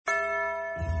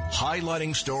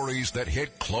highlighting stories that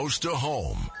hit close to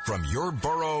home, from your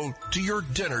burrow to your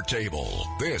dinner table.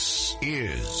 This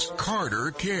is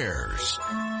Carter Cares.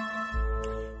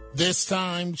 This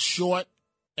time, short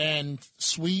and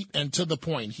sweet and to the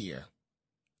point here.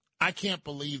 I can't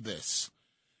believe this.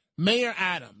 Mayor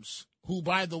Adams, who,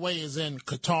 by the way, is in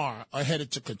Qatar, or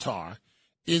headed to Qatar,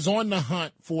 is on the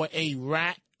hunt for a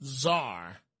rat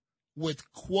czar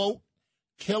with, quote,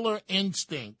 killer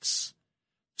instincts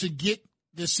to get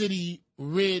the city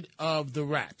rid of the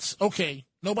rats. Okay,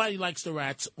 nobody likes the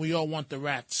rats. We all want the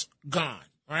rats gone,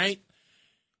 right?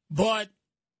 But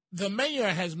the mayor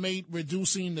has made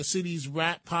reducing the city's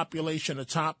rat population a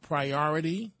top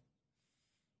priority,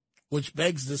 which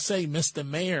begs to say, Mr.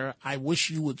 Mayor, I wish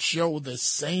you would show the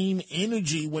same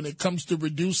energy when it comes to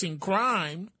reducing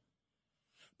crime.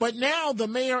 But now the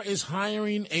mayor is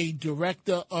hiring a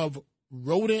director of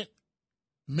rodent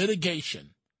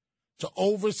mitigation to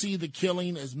oversee the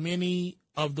killing as many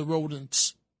of the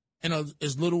rodents in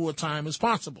as little a time as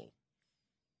possible.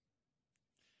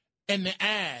 And the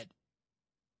ad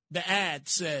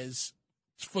says,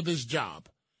 for this job,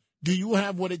 do you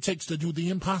have what it takes to do the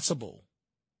impossible?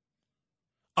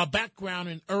 A background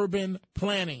in urban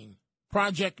planning,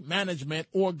 project management,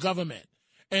 or government.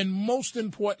 And most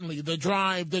importantly, the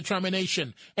drive,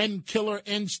 determination, and killer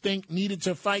instinct needed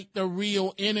to fight the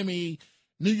real enemy,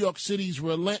 New York City's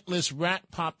relentless rat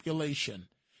population.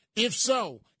 If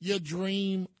so, your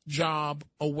dream job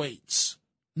awaits.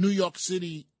 New York's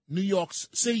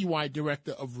citywide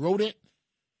director of rodent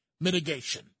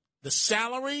mitigation. The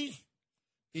salary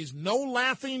is no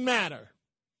laughing matter.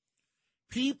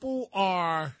 People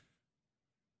are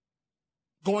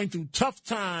going through tough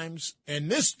times,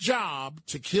 and this job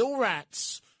to kill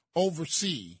rats,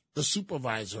 oversee the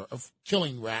supervisor of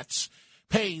killing rats,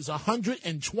 pays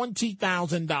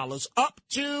 $120,000 up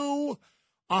to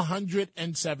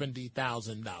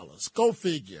 $170,000. Go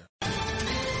figure.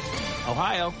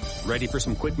 Ohio, ready for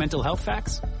some quick mental health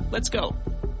facts? Let's go.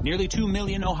 Nearly 2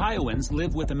 million Ohioans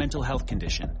live with a mental health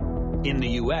condition. In the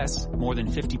U.S., more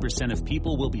than 50% of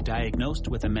people will be diagnosed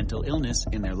with a mental illness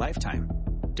in their lifetime.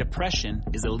 Depression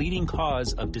is a leading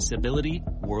cause of disability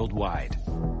worldwide.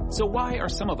 So why are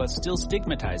some of us still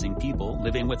stigmatizing people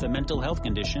living with a mental health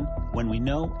condition when we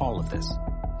know all of this?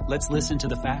 Let's listen to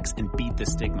the facts and beat the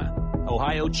stigma.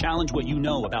 Ohio, challenge what you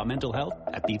know about mental health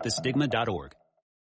at beatthestigma.org.